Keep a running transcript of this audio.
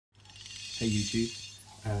Hey YouTube,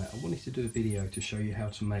 I wanted to do a video to show you how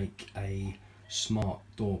to make a smart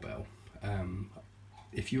doorbell.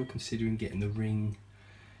 If you're considering getting the Ring,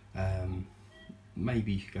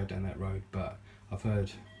 maybe you could go down that road, but I've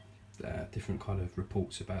heard different kind of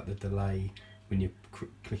reports about the delay when you're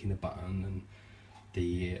clicking the button and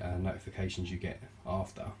the notifications you get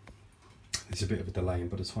after. There's a bit of a delay, and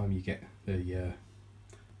by the time you get the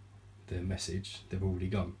message, they've already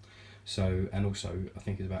gone. So, and also I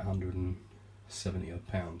think it's about £170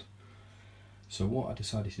 odd. So what I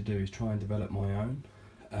decided to do is try and develop my own,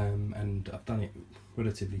 and I've done it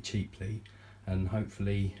relatively cheaply, and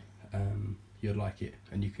hopefully you'll like it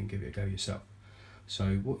and you can give it a go yourself.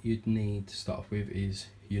 So what you'd need to start off with is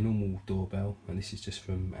your normal doorbell, and this is just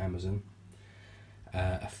from Amazon,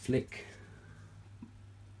 a Flic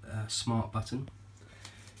smart button,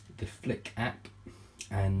 the Flic app,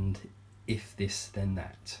 and if this then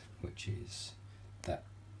that, which is that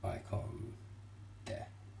icon there.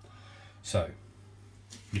 So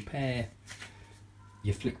you pair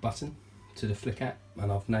your Flic button to the Flic app,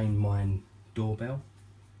 and I've named mine Doorbell,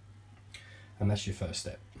 and that's your first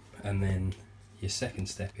step. And then your second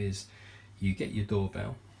step is you get your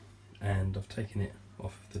doorbell, and I've taken it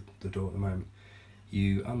off the door at the moment.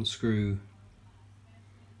 You unscrew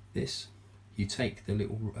this, you take the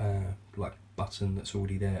little like button that's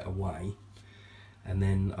already there away, and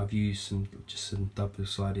then I've used just some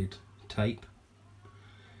double-sided tape,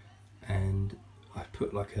 and I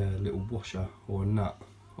put like a little washer or a nut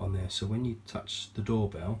on there, so when you touch the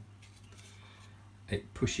doorbell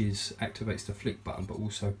it activates the Flic button, but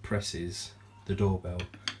also presses the doorbell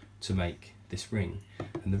to make this ring.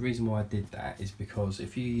 And the reason why I did that is because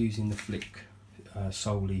if you're using the Flic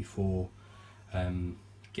solely for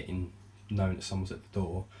getting known that someone's at the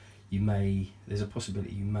door, there's a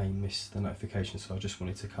possibility you may miss the notification, so I just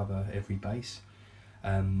wanted to cover every base.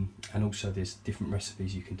 And also there's different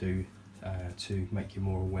recipes you can do to make you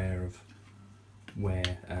more aware of when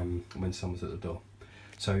someone's at the door.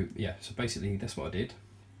 So yeah, so basically that's what I did.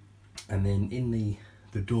 And then in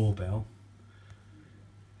the doorbell,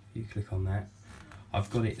 you click on that, I've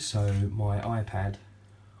got it so my iPad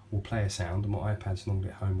will play a sound, and my iPad's normally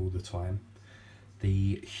at home all the time.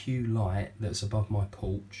 The hue light that's above my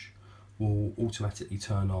porch will automatically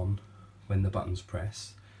turn on when the button's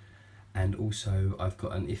pressed, and also I've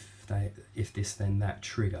got an if this then that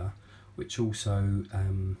trigger, which also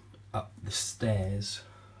up the stairs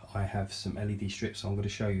I have some LED strips. I'm going to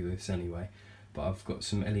show you this anyway, but I've got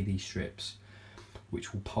some LED strips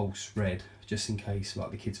which will pulse red, just in case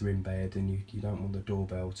like the kids are in bed and you don't want the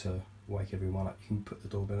doorbell to wake everyone up. You can put the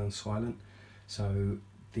doorbell on silent, so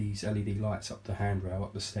these LED lights up the handrail,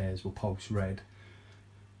 up the stairs, will pulse red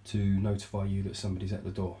to notify you that somebody's at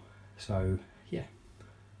the door. So yeah,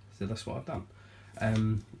 so that's what I've done.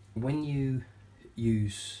 When you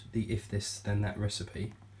use the if this then that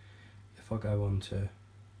recipe, if I go on to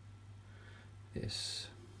this,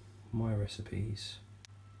 my recipes,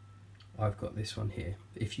 I've got this one here.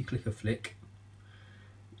 If you click a Flic,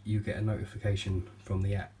 you get a notification from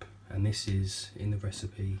the app, and this is in the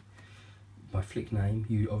recipe my Flic name.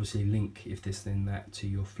 You obviously link if this then that to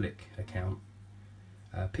your Flic account.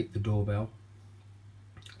 Pick the doorbell,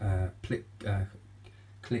 click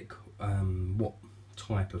what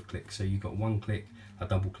type of click. So you've got one click, a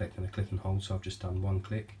double click, and a click and hold. So I've just done one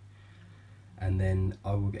click, and then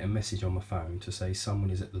I will get a message on my phone to say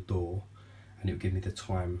someone is at the door, and it will give me the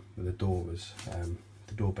time when the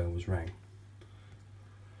doorbell was rang.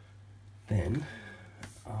 Then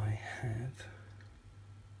I have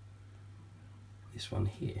this one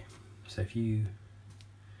here. So if you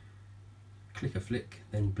click a Flic,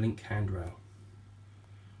 then blink handrail.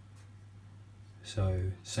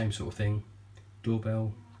 So same sort of thing,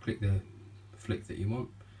 doorbell, click the Flic that you want,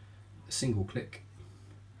 a single click,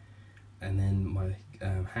 and then my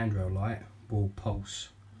handrail light will pulse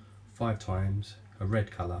 5 times, a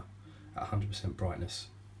red colour at 100% brightness,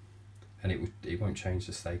 and it won't change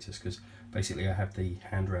the status, because basically I have the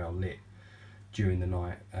handrail lit during the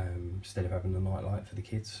night instead of having the night light for the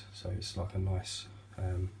kids, so it's like a nice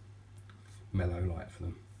mellow light for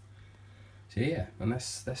them. So yeah, and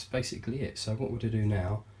that's basically it. So what we're going to do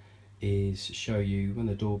now is show you when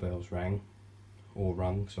the doorbell's rung,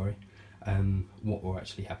 sorry, what will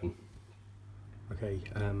actually happen. Okay,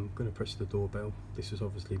 I'm going to press the doorbell. This is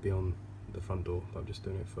obviously beyond the front door, but I'm just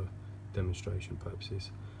doing it for demonstration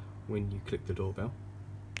purposes. When you click the doorbell,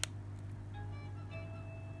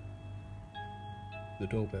 the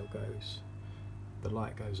doorbell goes, the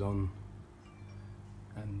light goes on,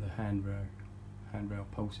 and the handrail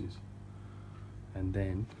pulses, and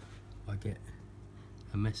then I get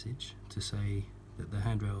a message to say that the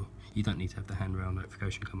handrail, you don't need to have the handrail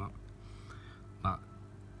notification come up, but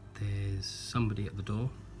there's somebody at the door.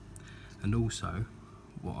 And also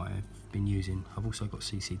what I've been using, I've also got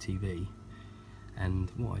CCTV, and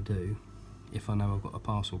what I do, if I know I've got a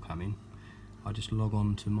parcel coming, I just log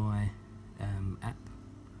on to my app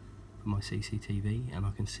for my CCTV, and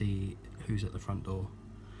I can see who's at the front door,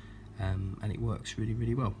 and it works really,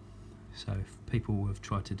 really well. So if people have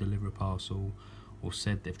tried to deliver a parcel or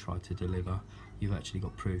said they've tried to deliver, you've actually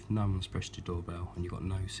got proof no one's pressed your doorbell and you've got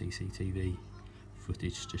no CCTV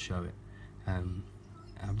footage to show it. I'm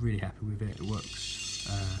really happy with it. It works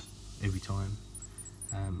every time.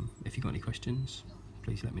 If you've got any questions,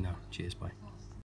 please let me know. Cheers, bye.